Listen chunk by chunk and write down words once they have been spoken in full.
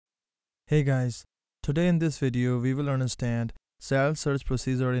Hey guys, today in this video we will understand cell search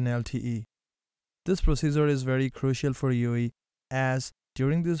procedure in LTE. This procedure is very crucial for UE as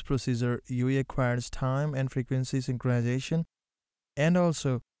during this procedure UE acquires time and frequency synchronization and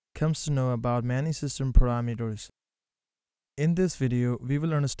also comes to know about many system parameters. In this video we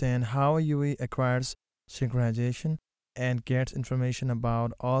will understand how UE acquires synchronization and gets information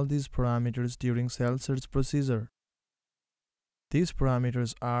about all these parameters during cell search procedure. These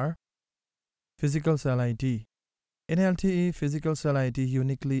parameters are Physical cell ID. In LTE, physical cell ID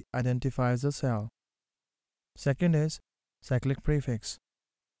uniquely identifies a cell. Second is cyclic prefix.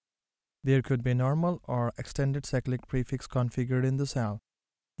 There could be normal or extended cyclic prefix configured in the cell.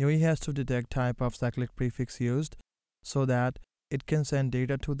 UE has to detect type of cyclic prefix used so that it can send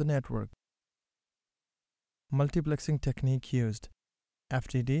data to the network. Multiplexing technique used,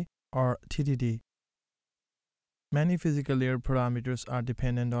 FDD or TDD. Many physical layer parameters are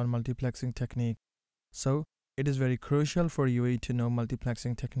dependent on multiplexing technique, so it is very crucial for UE to know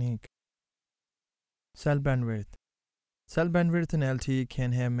multiplexing technique. Cell bandwidth. Cell bandwidth in LTE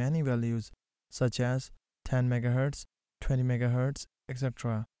can have many values such as 10 MHz, 20 MHz,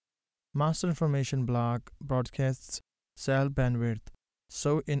 etc. Master information block broadcasts cell bandwidth,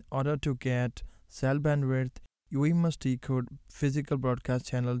 so in order to get cell bandwidth, UE must decode physical broadcast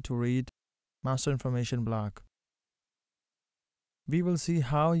channel to read master information block. We will see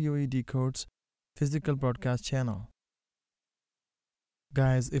how UE decodes physical broadcast channel.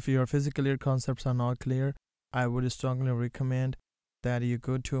 Guys, if your physical layer concepts are not clear, I would strongly recommend that you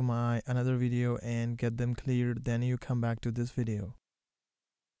go to my another video and get them cleared, then you come back to this video.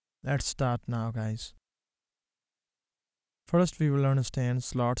 Let's start now, guys. First, we will understand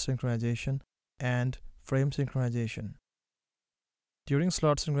slot synchronization and frame synchronization. During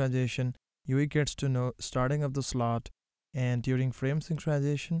slot synchronization, UE gets to know starting of the slot, and during frame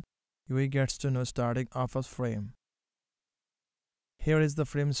synchronization, UE gets to know starting of a frame. Here is the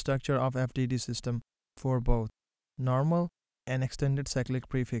frame structure of FDD system for both normal and extended cyclic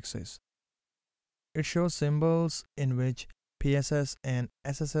prefixes. It shows symbols in which PSS and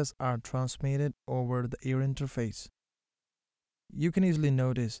SSS are transmitted over the air interface. You can easily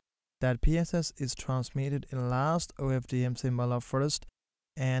notice that PSS is transmitted in last OFDM symbol of first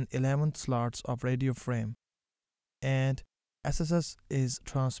and 11th slots of radio frame, and SSS is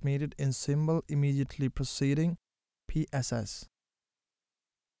transmitted in symbol immediately preceding PSS.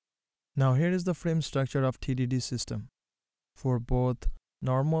 Now here is the frame structure of TDD system for both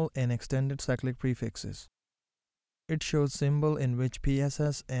normal and extended cyclic prefixes. It shows symbol in which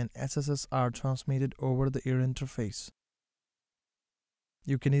PSS and SSS are transmitted over the air interface.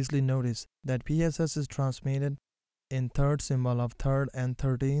 You can easily notice that PSS is transmitted in third symbol of third and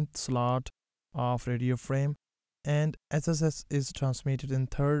 13th slot of radio frame, and SSS is transmitted in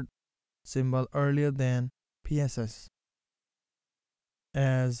third symbol earlier than PSS.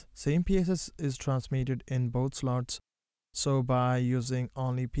 As same PSS is transmitted in both slots, so by using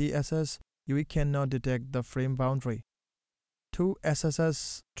only PSS, UE cannot detect the frame boundary. Two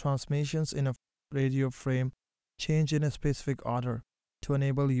SSS transmissions in a radio frame change in a specific order to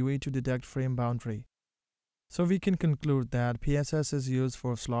enable UE to detect frame boundary. So we can conclude that PSS is used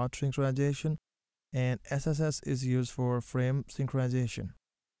for slot synchronization and SSS is used for frame synchronization.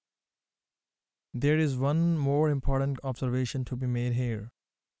 There is one more important observation to be made here.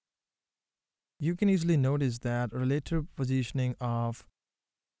 You can easily notice that relative positioning of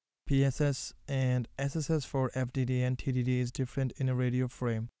PSS and SSS for FDD and TDD is different in a radio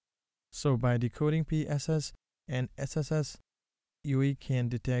frame. So by decoding PSS and SSS, UE can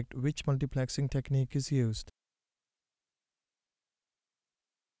detect which multiplexing technique is used.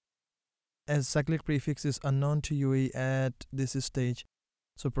 As cyclic prefix is unknown to UE at this stage,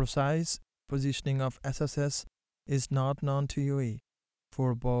 so precise positioning of SSS is not known to UE.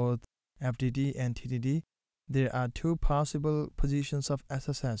 For both FDD and TDD, there are two possible positions of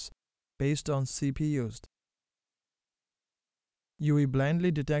SSS based on CP used. UE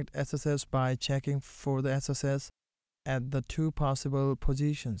blindly detect SSS by checking for the SSS at the two possible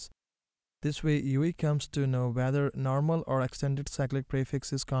positions. This way, UE comes to know whether normal or extended cyclic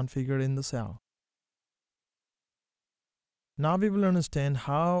prefix is configured in the cell. Now we will understand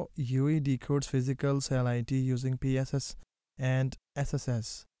how UE decodes physical cell ID using PSS and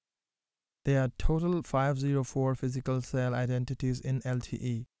SSS. There are total 504 physical cell identities in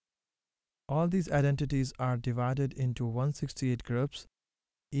LTE. All these identities are divided into 168 groups,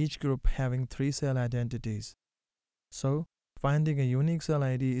 each group having 3 cell identities. So, finding a unique cell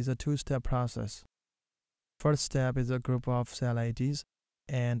ID is a two-step process. First step is a group of cell IDs,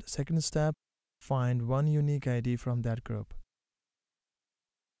 and second step, find one unique ID from that group.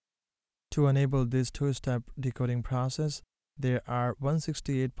 To enable this two-step decoding process, there are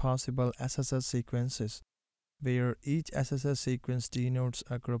 168 possible SSS sequences, where each SSS sequence denotes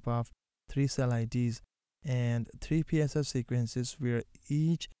a group of 3 cell IDs, and 3 PSS sequences where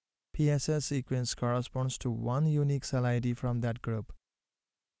each PSS sequence corresponds to one unique cell ID from that group.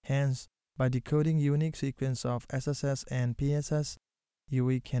 Hence, by decoding unique sequence of SSS and PSS,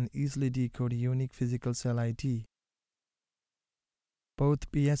 UE can easily decode unique physical cell ID.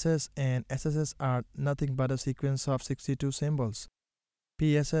 Both PSS and SSS are nothing but a sequence of 62 symbols.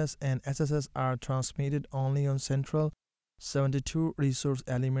 PSS and SSS are transmitted only on central 72 resource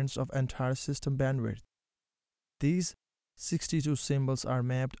elements of entire system bandwidth. These 62 symbols are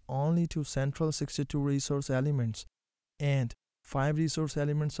mapped only to central 62 resource elements, and 5 resource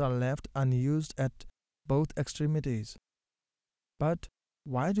elements are left unused at both extremities. But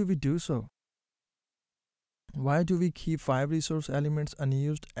why do we do so? Why do we keep 5 resource elements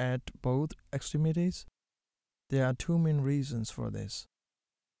unused at both extremities? There are 2 main reasons for this.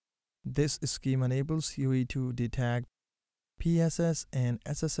 This scheme enables UE to detect PSS and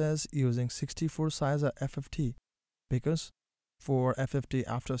SSS using 64 size FFT, because for FFT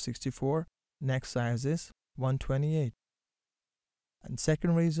after 64, next size is 128. And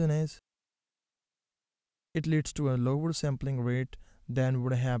second reason is it leads to a lower sampling rate than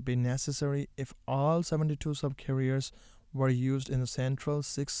would have been necessary if all 72 subcarriers were used in the central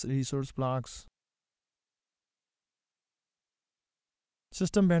 6 resource blocks.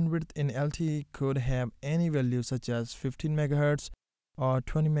 System bandwidth in LTE could have any value such as 15 MHz or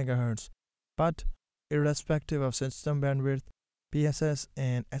 20 MHz, but irrespective of system bandwidth, PSS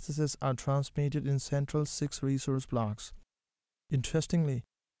and SSS are transmitted in central 6 resource blocks. Interestingly,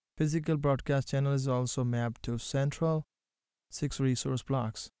 physical broadcast channel is also mapped to central 6 resource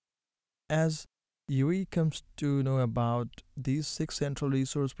blocks. As UE comes to know about these 6 central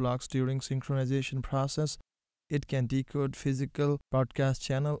resource blocks during synchronization process, it can decode physical broadcast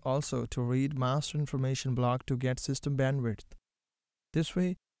channel also to read master information block to get system bandwidth. This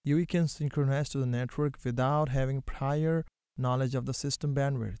way, UE can synchronize to the network without having prior knowledge of the system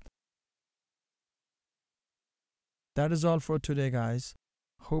bandwidth. That is all for today, guys.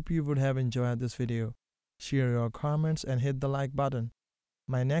 Hope you would have enjoyed this video. Share your comments and hit the like button.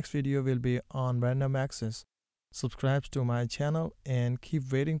 My next video will be on random access. Subscribe to my channel and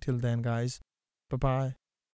keep waiting till then, guys. Bye bye.